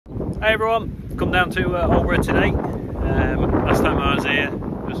Hey everyone, come down to Aldbrough today. Last time I was here, there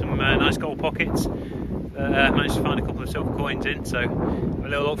were some nice gold pockets. Managed to find a couple of silver coins in, so a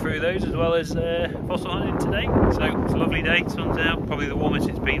little look through those, as well as fossil hunting today. So it's a lovely day, sun's out, probably the warmest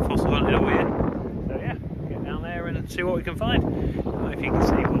it's been fossil hunted all year. So yeah, get down there and see what we can find. I don't know if you can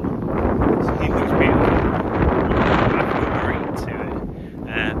see, but it looks beautiful. Green to it,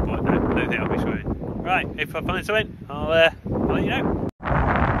 but no, I don't think I'll be swimming. Right, if I find something, I'll let you know.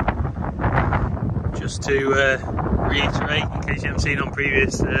 Just to reiterate, in case you haven't seen on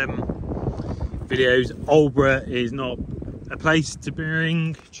previous videos, Aldbrough is not a place to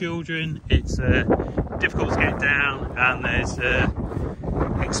bring children. It's difficult to get down, and there's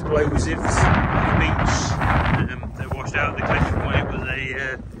explosives on the beach. They washed out the cliff when it was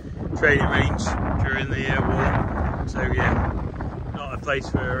a training range during the war. So yeah, not a place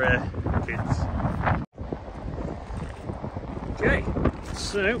for kids. Okay,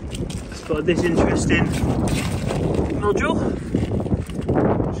 so I spotted this interesting nodule.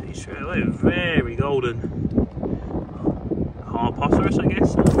 See straight away, very golden. Harposaurus, I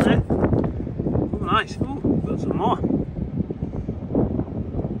guess, that's there. Oh, nice. Oh, got some more.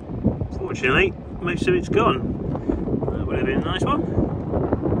 Fortunately, most of it's gone. That would have been a nice one.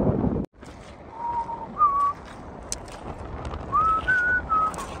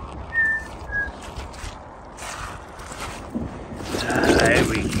 There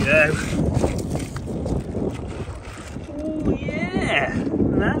we go. Oh yeah,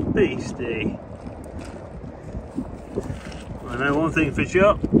 that beastie. I know one thing for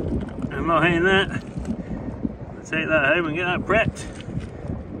sure, I'm not hitting that. I'll take that home and get that prepped.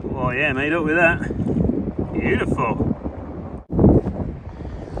 Oh yeah, made up with that. Beautiful.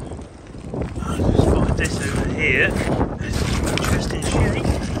 I just spotted this over here. It's an interesting shape.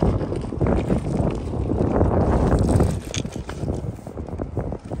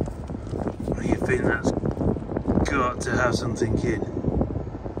 I think that's got to have something in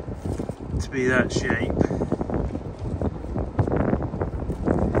to be that shape.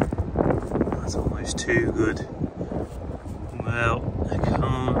 That's almost too good. Well, I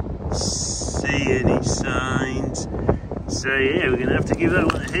can't see any signs, so yeah, we're gonna have to give that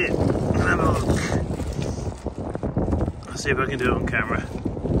one a hit. Have a look. I'll see if I can do it on camera.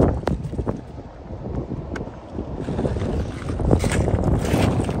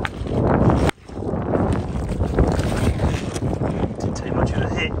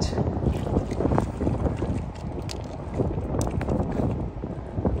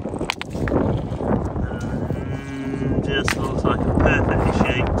 Just looks like a perfectly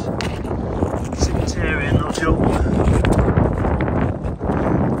shaped sectarian nodule.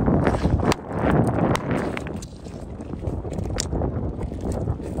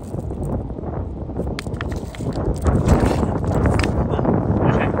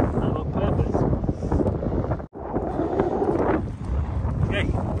 Okay, that looked perfect. Okay,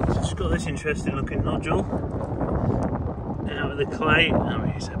 just got this interesting looking nodule out of the clay. Oh,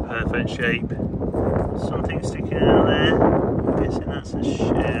 it's a perfect shape. Something sticking out there. I'm guessing that's a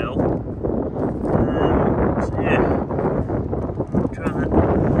shell. So yeah, try and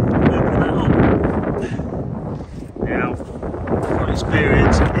open that up. Now, from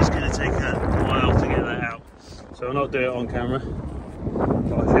experience, it's going to take a while to get that out. So I'll not do it on camera,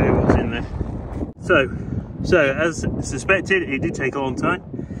 but I'll show you what's in there. So as suspected, it did take a long time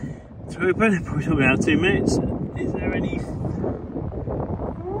to open. It probably took me about 2 minutes. Is there any?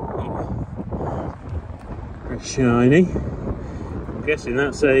 Shiny. I'm guessing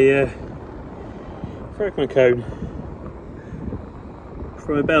that's a fragma cone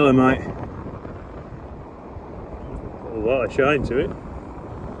from a belemnite. A lot of shine to it.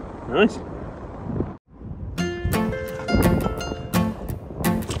 Nice.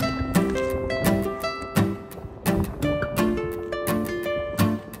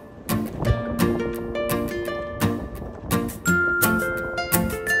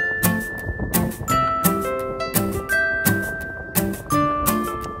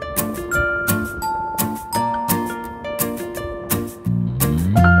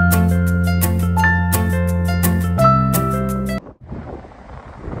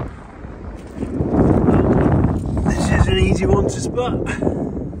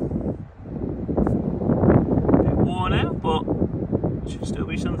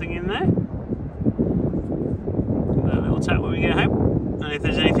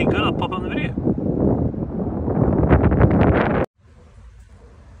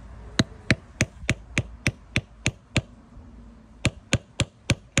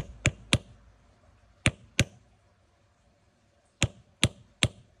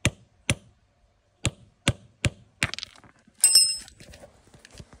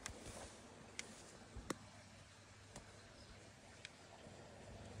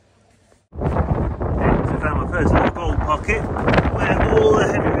 pocket where all the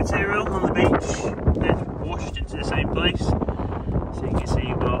heavy material on the beach is washed into the same place. So you can see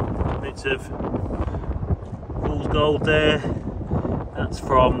you've got bits of fool's gold there. That's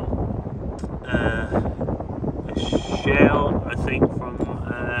from a shell, I think, from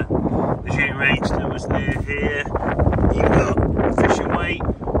the shooting range that was near here. You've got fishing weight,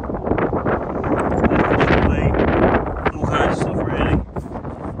 all kinds of stuff really.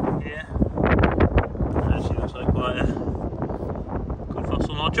 Yeah, actually looks like quite a good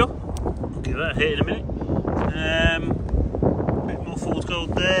fossil nodule. I'll give that a hit in a minute. A bit more fool's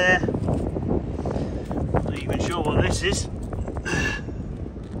gold there. Not even sure what this is.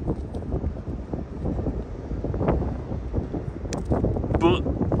 But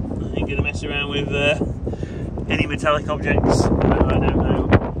I ain't going to mess around with any metallic objects that I don't know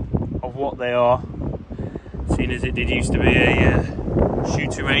of what they are, seeing as it did used to be a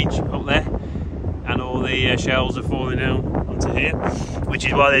shooting range up there, and all the shells are falling down onto here, which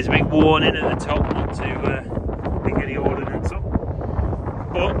is why there's a big warning at the top not to pick any ordnance up.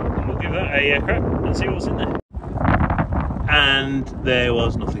 But we'll give that a crack and see what's in there. And there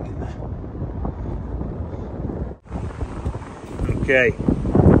was nothing in there. Okay,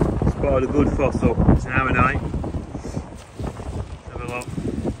 spotted a good fossil. It's an ammonite. Have a look.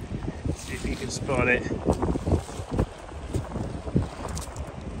 See if you can spot it. Look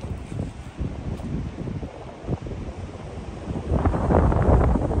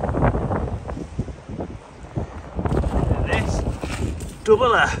at this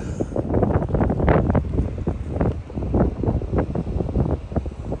doubler.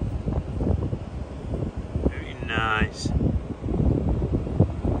 Very nice.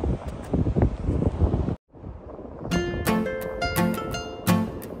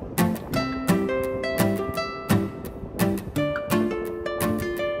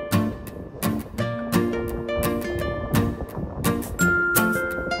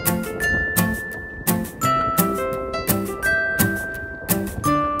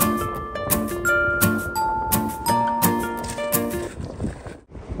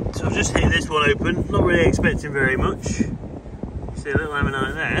 So I've just hit this one open, not really expecting very much. See a little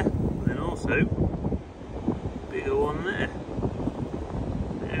ammonite there, and then also a bigger one there.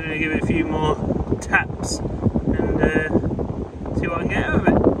 I'm going to give it a few more taps and see what I can get out of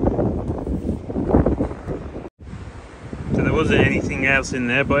it. So there wasn't anything else in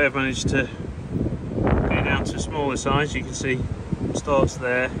there, but I've managed to get it down to a smaller size. You can see it starts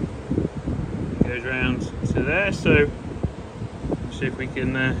there, goes round to there, so see if we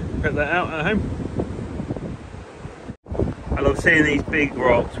can prep that out at home. I love seeing these big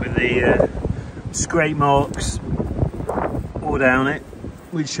rocks with the scrape marks all down it,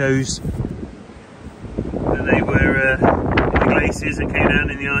 which shows that they were the glaciers that came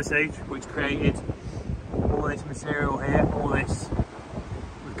down in the Ice Age, which created all this material here. All this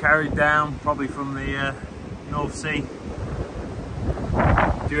was carried down probably from the North Sea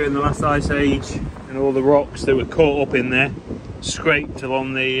during the last Ice Age, and all the rocks that were caught up in there scraped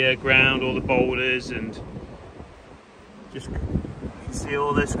along the ground, all the boulders, and just you can see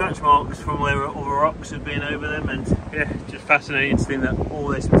all the scratch marks from where other rocks have been over them. And yeah, just fascinating to think that all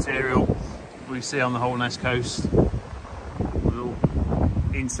this material we see on the Holderness Coast was all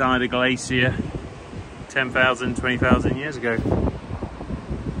inside a glacier 10,000, 20,000 years ago.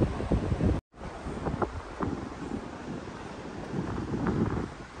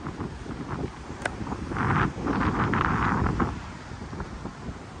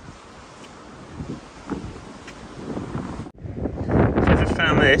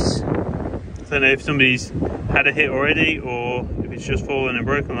 Found this. I don't know if somebody's had a hit already or if it's just fallen and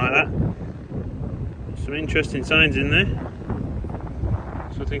broken like that. Some interesting signs in there,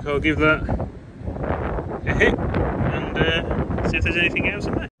 so I think I'll give that a hit and see if there's anything else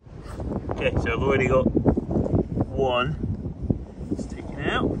in there. Okay, so I've already got one sticking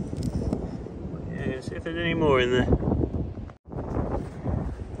out. Yeah, see if there's any more in there.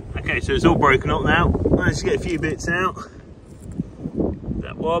 Okay, so it's all broken up now. Managed to get a few bits out.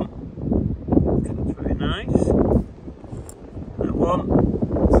 That one, that's very nice. That one,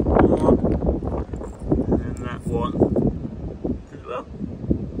 small, and that one as well.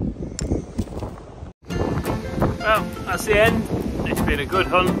 Well, that's the end. It's been a good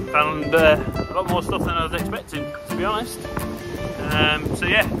hunt. Found a lot more stuff than I was expecting, to be honest. So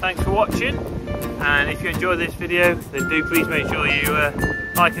yeah, thanks for watching. And if you enjoyed this video, then do please make sure you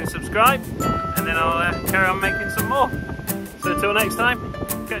like and subscribe, and then I'll carry on making some more. So until next time,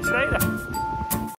 catch you later.